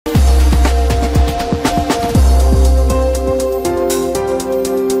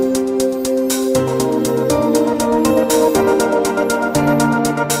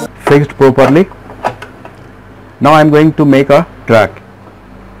fixed properly. Now I am going to make a track.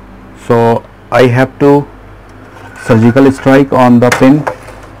 So I have to surgical strike on the pin.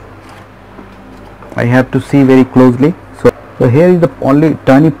 I have to see very closely. So here is the only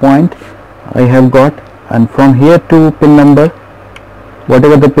tiny point I have got, and from here to pin number,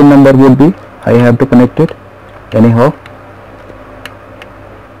 whatever the pin number would be, I have to connect it anyhow,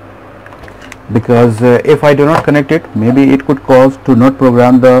 because if I do not connect it, maybe it could cause to not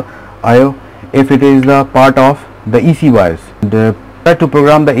program the IO if it is the part of the EC BIOS. And to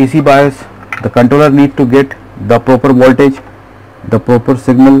program the EC BIOS, the controller need to get the proper voltage, the proper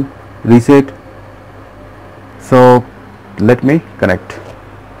signal reset. So let me connect.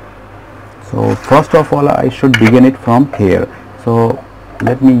 So first of all, I should begin it from here. So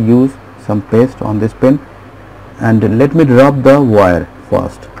let me use some paste on this pin and let me rub the wire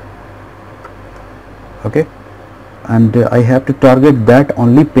first. Okay, and I have to target that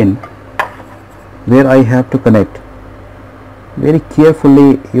only pin where I have to connect. Very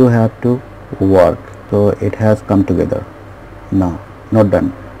carefully you have to work. So it has come together. Now, not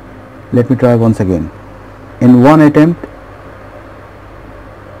done. Let me try once again. In one attempt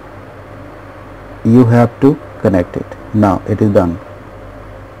you have to connect it. Now it is done.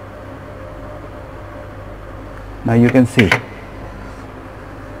 Now you can see.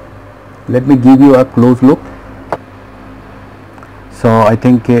 Let me give you a close look. So I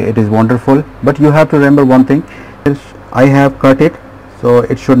think it is wonderful, but you have to remember one thing. I have cut it, so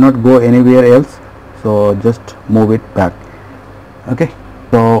it should not go anywhere else. So just move it back. Okay,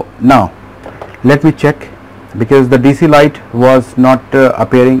 so now let me check, because the DC light was not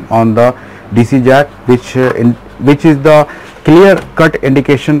appearing on the DC jack, which is the clear cut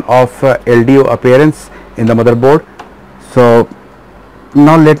indication of LDO appearance in the motherboard. So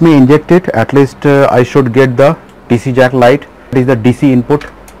now let me inject it. At least I should get the DC jack light. It is the DC input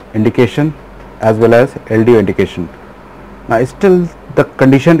indication as well as LDO indication. Now still the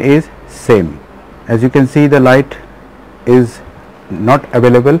condition is same. As you can see, the light is not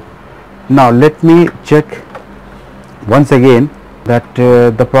available. Now let me check once again that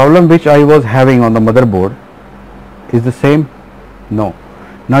the problem which I was having on the motherboard is the same. No.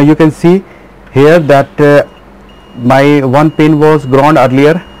 Now you can see here that my one pin was ground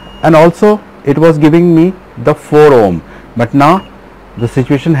earlier, and also it was giving me the 4 ohm, but now the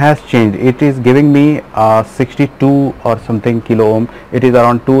situation has changed. It is giving me 62 or something kilo ohm. It is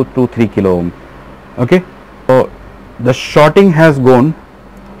around 2 to 3 kilo ohm. Okay, so the shorting has gone.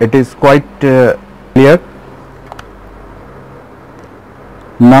 It is quite clear.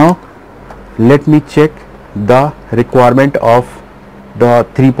 Now let me check the requirement of the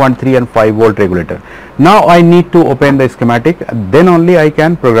 3.3 and 5 volt regulator. Now I need to open the schematic, then only I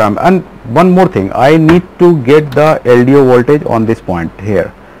can program. And one more thing, I need to get the LDO voltage on this point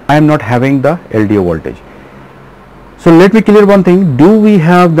here. I am not having the LDO voltage. So let me clear one thing. Do we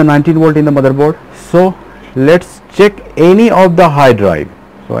have the 19 volt in the motherboard? So let's check any of the high drive.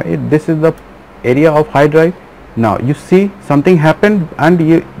 So this is the area of high drive. Now you see something happened and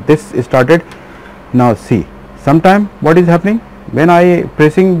this started. Now see, sometime what is happening when I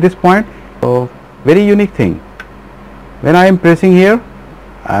pressing this point. So very unique thing, when I am pressing here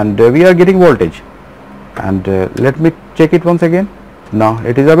and we are getting voltage, and let me check it once again. Now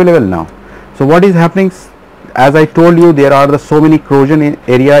it is available now. So what is happening? As I told you, there are so many corrosion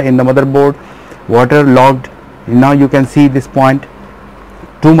area in the motherboard, water logged. Now you can see this point,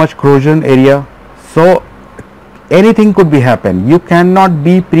 too much corrosion area. So anything could be happen. You cannot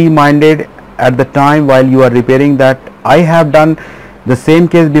be pre-minded at the time while you are repairing that. I have done the same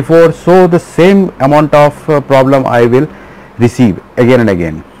case before, so the same amount of problem I will receive again and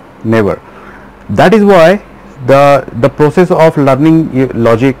again. Never. That is why the process of learning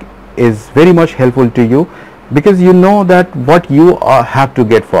logic is very much helpful to you, because you know that what you have to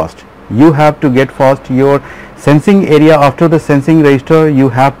get first. You have to get first your sensing area. After the sensing register, you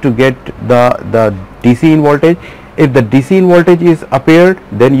have to get the DCIN voltage. If the DCIN voltage is appeared,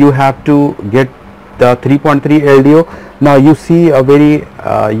 then you have to get the 3.3 LDO. Now you see a very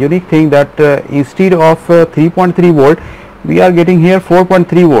unique thing, that instead of 3.3 volt, we are getting here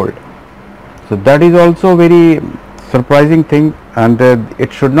 4.3 volt. So that is also very surprising thing, and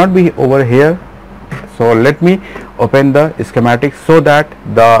it should not be over here. So let me open the schematic so that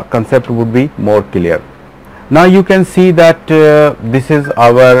the concept would be more clear. Now you can see that this is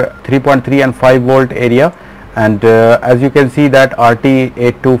our 3.3 and 5 volt area, and as you can see that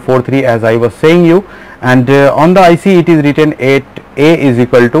RT8243, as I was saying you, and on the IC it is written 8A is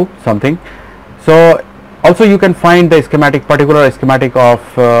equal to something. So also you can find the schematic, particular schematic of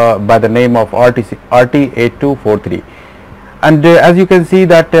by the name of RT8243. And as you can see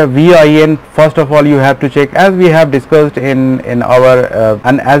that VIN, first of all you have to check, as we have discussed in our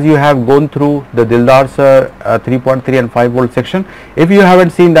and as you have gone through the Dildar's 3.3 and 5 volt section. If you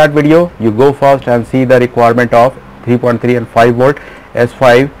haven't seen that video, you go first and see the requirement of 3.3 and 5 volt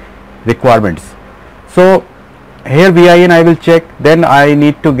S5 requirements. So here VIN I will check, then I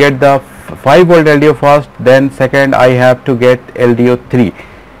need to get the 5 volt LDO first, then second I have to get LDO 3.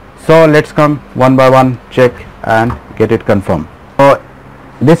 So let's come one by one, check and get it confirmed. So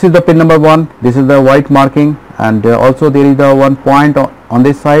this is the pin number 1, this is the white marking, and also there is the one point on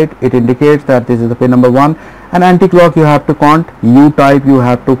this side, it indicates that this is the pin number 1, and anti-clock you have to count, U type you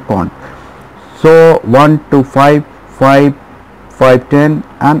have to count. So 1 to 5, 5, 5, 10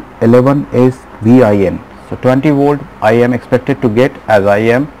 and 11 is VIN. So 20 volt I am expected to get, as I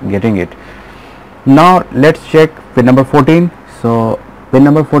am getting it. Now let's check pin number 14. So pin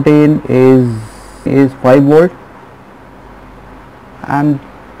number 14 is 5 volt, and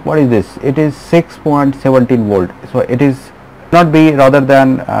what is this? It is 6.17 volt. So it is not be rather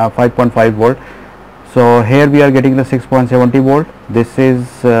than 5.5 volt. So here we are getting the 6.70 volt. This is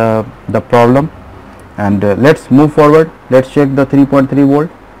the problem, and let's move forward. Let's check the 3.3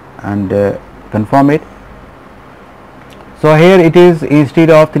 volt and confirm it. So here it is, instead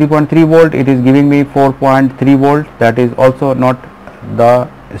of 3.3 volt it is giving me 4.3 volt. That is also not the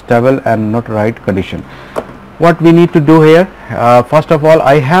stable and not right condition. What we need to do here, first of all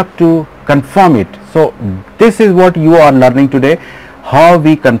I have to confirm it. So this is what you are learning today, how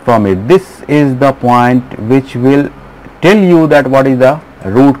we confirm it. This is the point which will tell you that what is the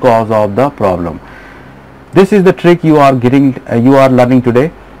root cause of the problem. This is the trick you are getting, you are learning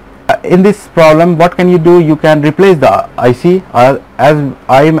today. In this problem, what can you do? You can replace the IC, as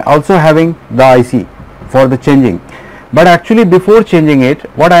I am also having the IC for the changing. But actually before changing it,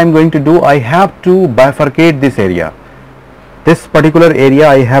 what I am going to do, I have to bifurcate this area. This particular area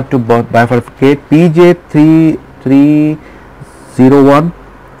I have to bifurcate PJ301,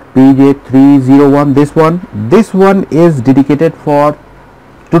 PJ301, this one is dedicated for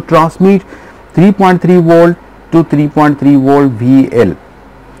to transmit 3.3 volt to 3.3 volt VL.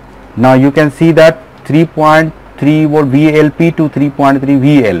 Now you can see that 3.3 volt VLP to 3.3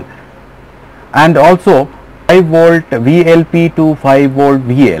 VL, and also 5 volt VLP to 5 volt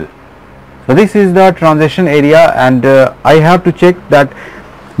VL. So this is the transition area, and I have to check that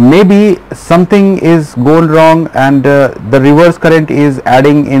maybe something is gone wrong and the reverse current is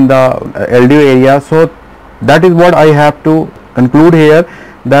adding in the LDO area. So that is what I have to conclude here,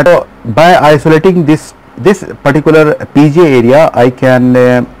 that by isolating this particular PJ area I can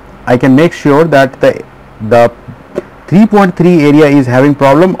make sure that the 3.3 area is having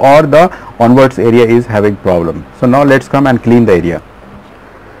problem or the onwards area is having problem. So now let's come and clean the area.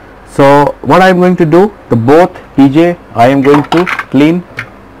 So what I am going to do, the both PJ I am going to clean,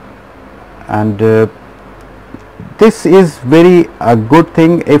 and this is very good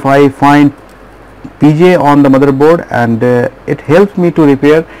thing if I find PJ on the motherboard, and it helps me to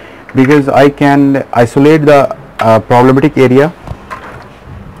repair because I can isolate the problematic area.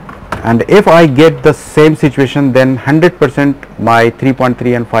 And if I get the same situation, then 100% my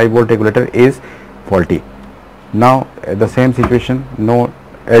 3.3 and 5 volt regulator is faulty. Now the same situation, no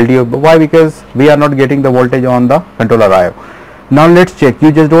LDO. Why? Because we are not getting the voltage on the controller IO. Now let's check.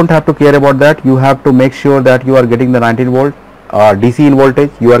 You just don't have to care about that. You have to make sure that you are getting the 19 volt DCIN voltage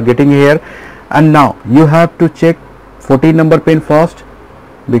you are getting here. And now you have to check 14 number pin first,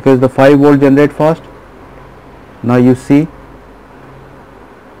 because the 5 volt generate first. Now you see,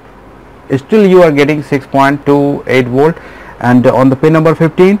 still you are getting 6.28 volt, and on the pin number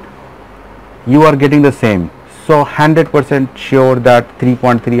 15 you are getting the same. So 100% sure that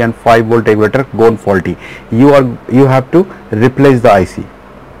 3.3 and 5 volt regulator gone faulty. You have to replace the IC.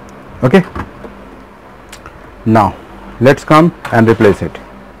 Okay, now let's come and replace it.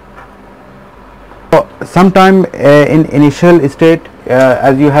 So sometime in initial state,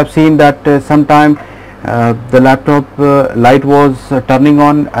 as you have seen that sometime the laptop light was turning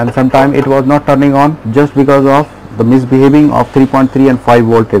on and sometime it was not turning on, just because of the misbehaving of 3.3 and 5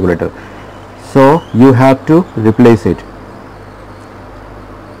 volt regulator. So you have to replace it.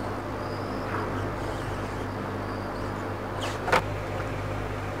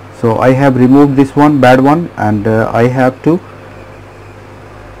 So I have removed this one, bad one, and I have to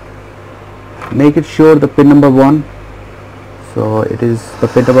make it sure the pin number 1. So it is the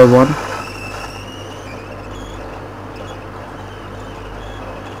pin number 1.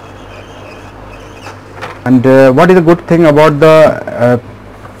 And what is the good thing about the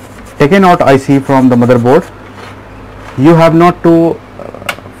taken out IC from the motherboard? You have not to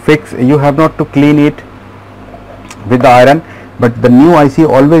fix, you have not to clean it with the iron, but the new IC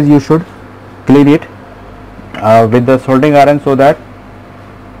always you should clean it with the soldering iron, so that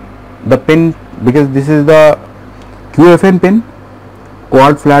the pin, because this is the QFN pin,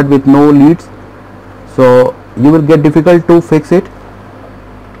 quad flat with no leads, so you will get difficult to fix it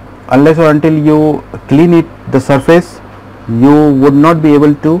unless or until you clean it, the surface, you would not be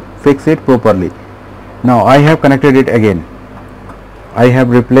able to fix it properly. Now I have connected it again. I have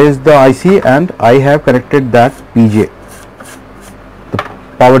replaced the IC and I have connected that PJ, the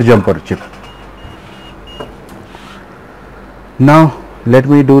power jumper chip. Now let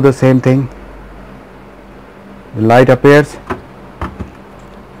me do the same thing. The light appears.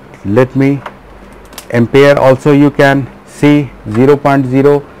 Let me ampere also you can see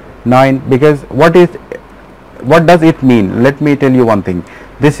 0.09, because what does it mean? Let me tell you one thing.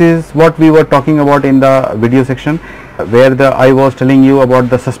 This is what we were talking about in the video section, where I was telling you about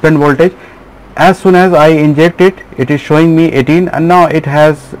the suspend voltage. As soon as I inject it, it is showing me 18, and now it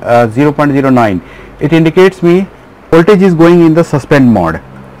has 0.09. It indicates me voltage is going in the suspend mode.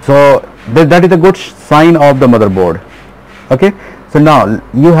 So that is a good sign of the motherboard. Okay, so now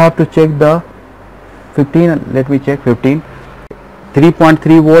you have to check the 15. Let me check 15,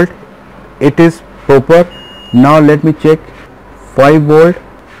 3.3 volt. It is proper. Now let me check 5 volt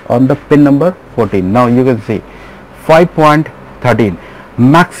on the pin number 14. Now you can see 5.13.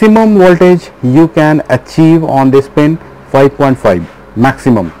 Maximum voltage you can achieve on this pin 5.5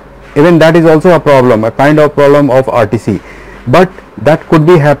 maximum. Even that is also a problem, a kind of problem of RTC, but that could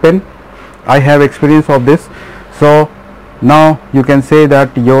be happen. I have experience of this. So now you can say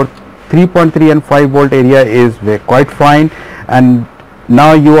that your 3.3 and 5 volt area is quite fine, and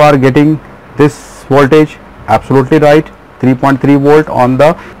now you are getting this voltage absolutely right, 3.3 volt on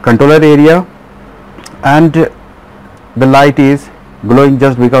the controller area, and the light is glowing.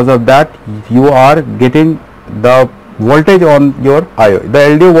 Just because of that you are getting the voltage on your IO. The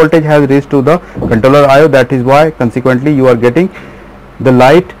LDO voltage has reached to the controller IO, that is why consequently you are getting the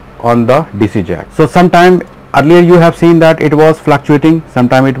light on the DC jack. So sometime earlier you have seen that it was fluctuating,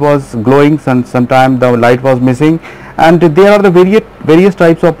 sometime it was glowing, sometime the light was missing, and there are the various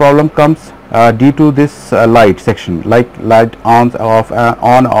types of problem comes due to this light section, like light on off,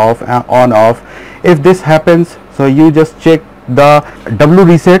 on off, on off. If this happens, so you just check the W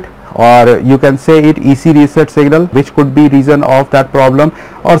reset, or you can say it EC reset signal, which could be reason of that problem,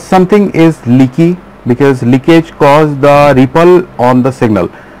 or something is leaky, because leakage cause the ripple on the signal.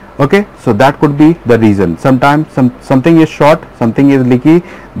 Okay, so that could be the reason. Sometimes something is short, something is leaky,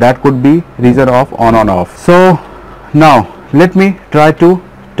 that could be reason of on off. So now let me try to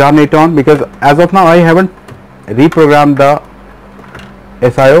turn it on, because as of now I haven't reprogrammed the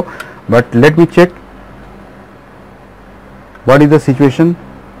SIO, but let me check what is the situation.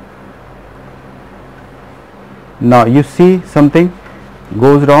 Now you see something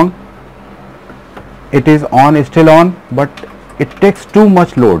goes wrong. It is on, still on, but it takes too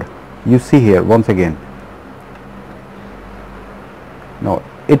much load. You see here once again. Now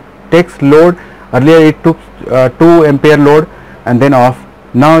it takes load. Earlier it took 2 ampere load and then off.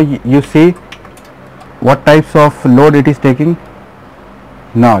 Now you see what types of load it is taking.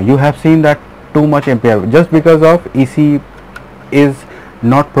 Now you have seen that too much ampere, just because of EC is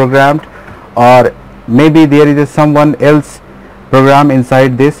not programmed, or maybe there is someone else program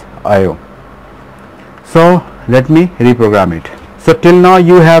inside this IO. So let me reprogram it. So till now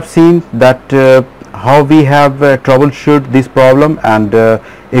you have seen that how we have troubleshoot this problem, and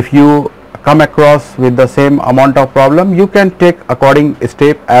if you come across with the same amount of problem, you can take according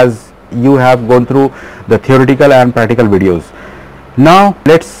step as you have gone through the theoretical and practical videos. Now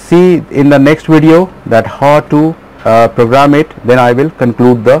let's see in the next video that how to program it, then I will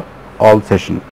conclude the all session.